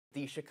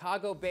The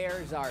Chicago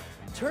Bears are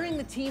turning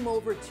the team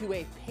over to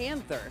a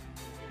Panther,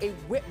 a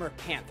Whitmer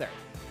Panther.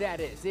 That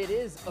is, it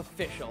is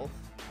official.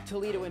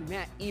 Toledoan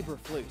Matt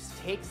Eberflus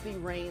takes the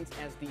reins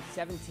as the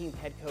 17th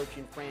head coach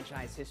in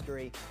franchise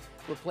history,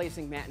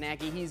 replacing Matt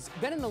Nagy. He's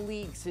been in the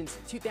league since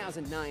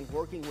 2009,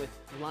 working with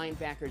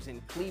linebackers in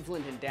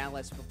Cleveland and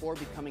Dallas before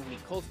becoming the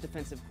Colts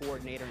defensive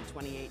coordinator in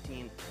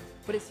 2018.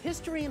 But his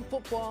history in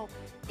football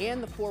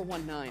and the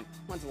 419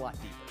 runs a lot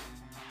deeper.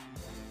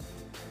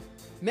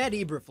 Matt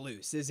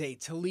Eberflus is a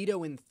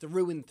Toledoan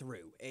through and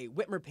through, a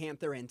Whitmer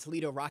Panther and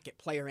Toledo Rocket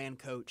player and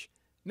coach.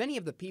 Many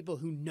of the people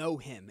who know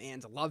him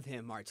and love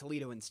him are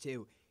Toledoans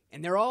too,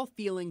 and they're all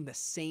feeling the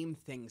same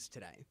things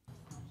today.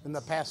 In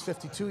the past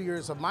 52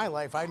 years of my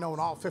life, I've known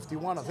all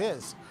 51 of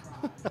his.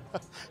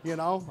 You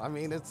know, I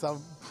mean, it's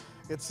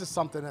just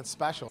something that's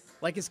special.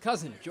 Like his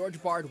cousin,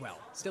 George Bardwell,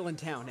 still in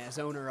town as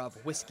owner of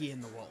Whiskey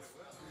and the Wolf.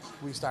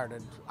 We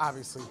started,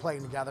 obviously,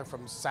 playing together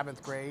from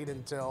 7th grade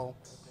until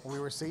we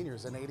were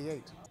seniors in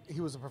 '88. He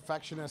was a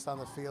perfectionist on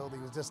the field. He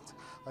was just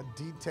a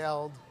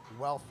detailed,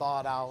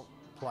 well-thought-out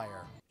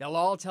player. They'll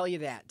all tell you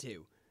that,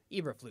 too.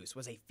 Eberflus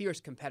was a fierce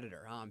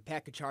competitor on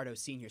Pat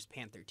Cacciardo's seniors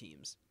Panther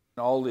teams.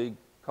 All-league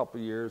couple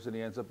years, and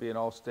he ends up being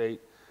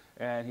all-state,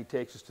 and he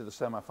takes us to the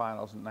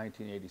semifinals in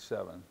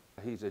 1987.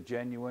 He's a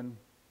genuine,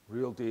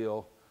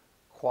 real-deal,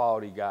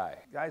 quality guy.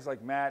 Guys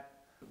like Matt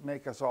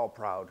make us all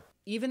proud.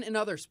 Even in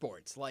other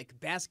sports, like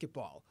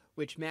basketball,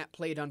 which Matt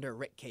played under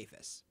Rick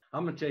Kafis.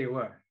 I'm going to tell you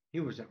what,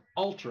 he was an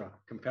ultra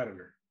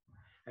competitor.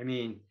 I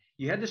mean,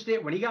 you had to stay,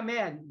 when he got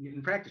mad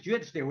in practice, you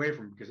had to stay away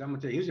from him because I'm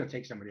going to tell you, he was going to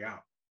take somebody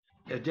out.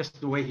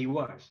 Just the way he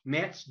was.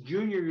 Matt's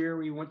junior year,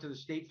 we went to the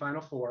state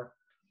Final Four.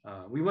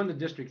 We won the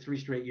district 3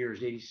 straight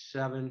years,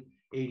 87,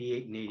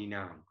 88, and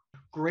 89.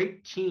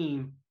 Great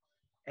team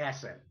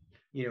asset.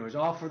 You know, it was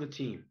all for the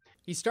team.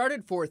 He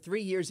started for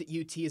 3 years at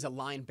UT as a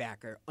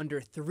linebacker under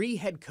 3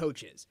 head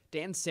coaches,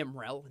 Dan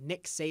Simrell,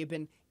 Nick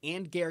Saban,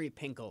 and Gary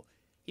Pinkel.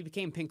 He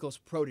became Pinkel's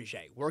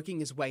protege, working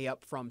his way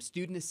up from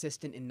student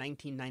assistant in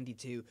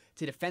 1992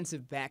 to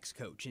defensive backs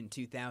coach in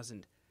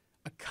 2000.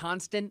 A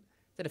constant,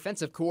 the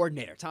defensive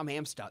coordinator, Tom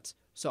Amstutz,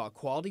 saw a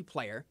quality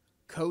player,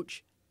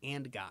 coach,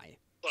 and guy.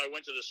 I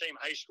went to the same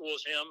high school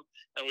as him,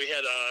 and we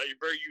had a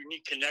very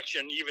unique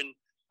connection even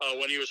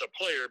when he was a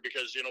player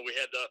because, you know, we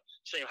had the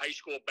same high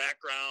school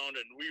background,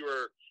 and we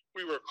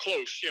were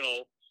close, you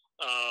know.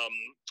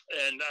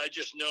 And I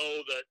just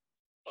know that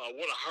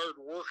what a hard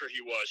worker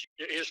he was.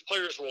 His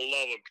players will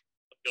love him.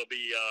 He'll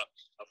be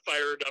a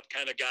fired up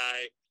kind of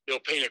guy. He'll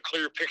paint a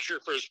clear picture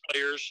for his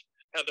players,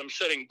 have them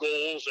setting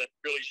goals and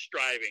really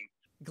striving.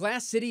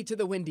 Glass City to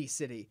the Windy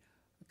City,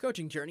 a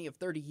coaching journey of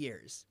 30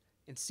 years,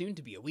 and soon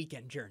to be a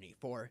weekend journey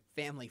for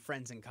family,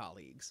 friends, and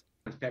colleagues.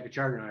 Pat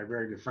Cacciardo and I are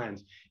very good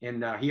friends.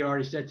 And he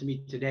already said to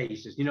me today, he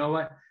says, you know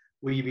what,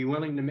 will you be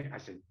willing to make, I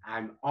said,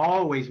 I'm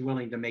always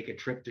willing to make a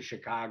trip to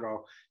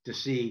Chicago to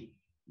see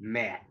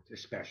Matt,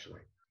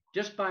 especially.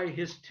 Just by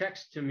his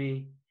text to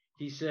me,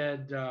 he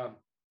said,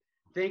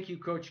 thank you,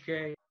 Coach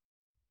K.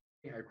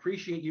 I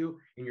appreciate you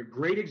and your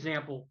great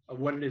example of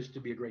what it is to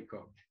be a great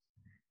coach.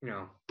 You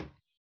know,